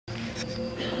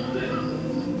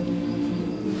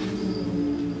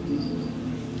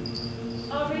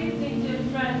Our evening, dear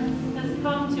friends, has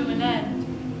come to an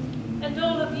end, and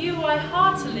all of you I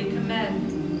heartily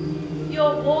commend.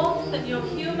 Your warmth and your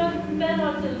humor have been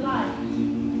our delight,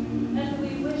 and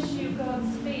we wish you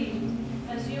Godspeed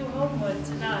as you homeward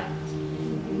tonight.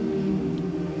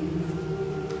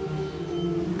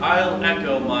 I'll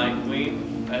echo my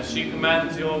queen as she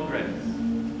commands your grace.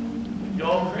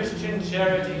 Your Christian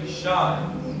charity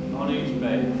shines on each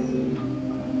face.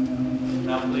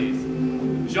 Now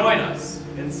please, join us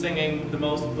in singing the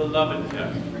most beloved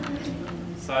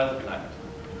hymn, Silent Night,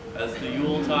 as the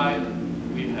Yuletide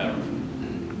we herald.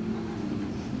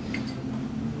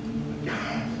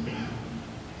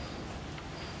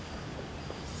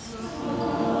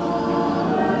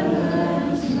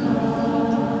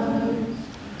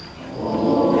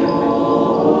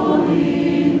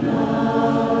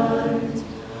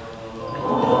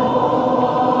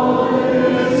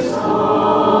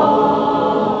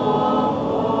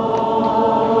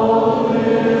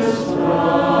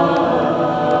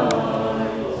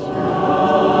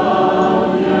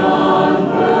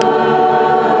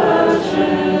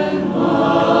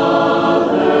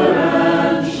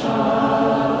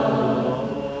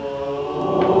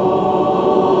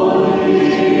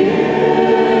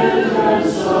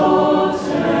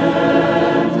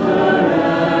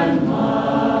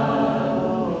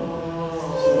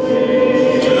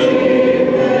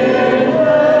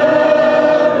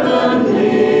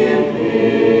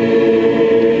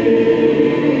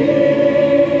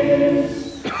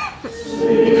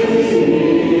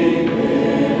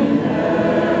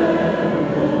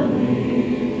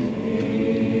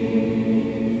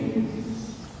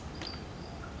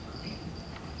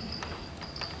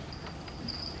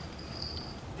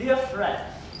 Dear friend,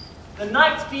 the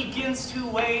night begins to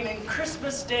wane and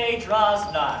Christmas Day draws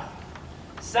nigh.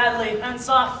 Sadly, hence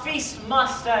our feast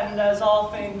must end as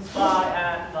all things by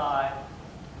and by.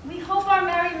 We hope our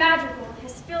merry madrigal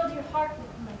has filled your heart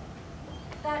with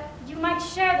mirth, that you might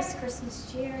share this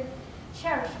Christmas cheer and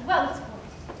cherish well its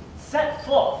worth. Set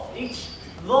forth each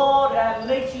lord and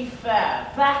lady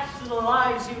fair back to the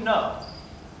lives you know,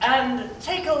 and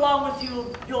take along with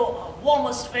you your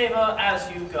warmest favor as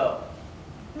you go.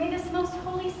 May this most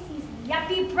holy season yet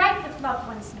be bright with loved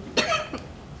ones meet,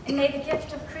 and may the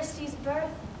gift of Christ's birth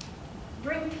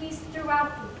bring peace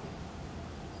throughout the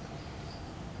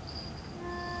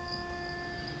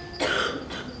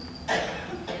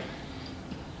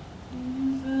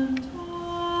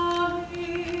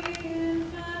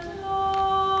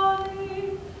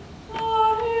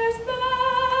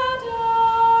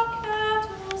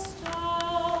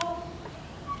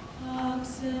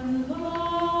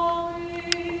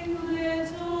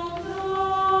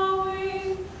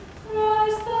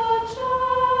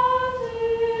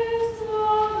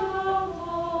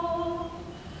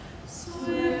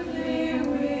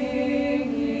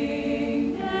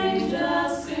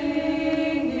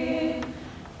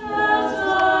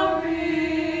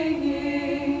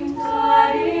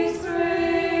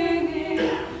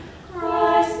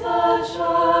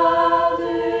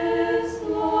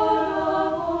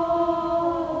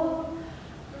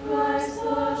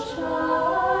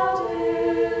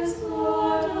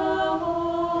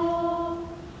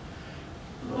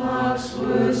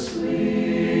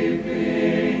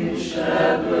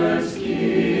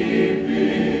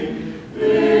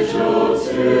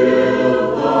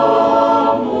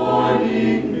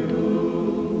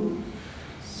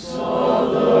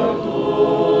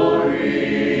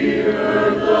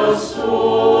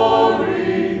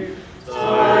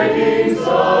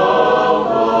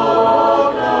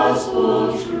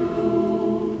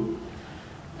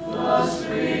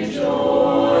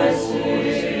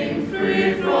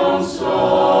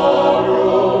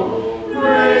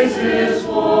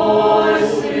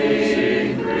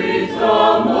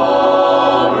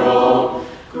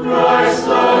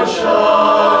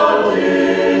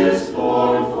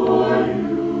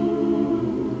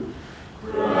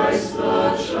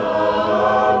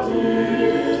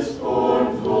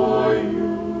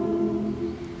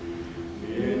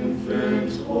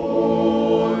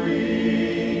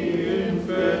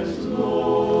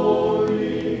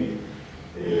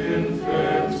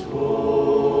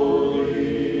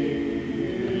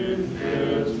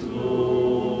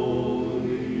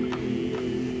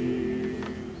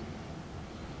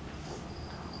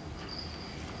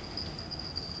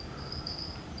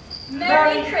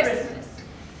Merry Christmas.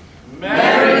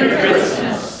 Merry Christmas.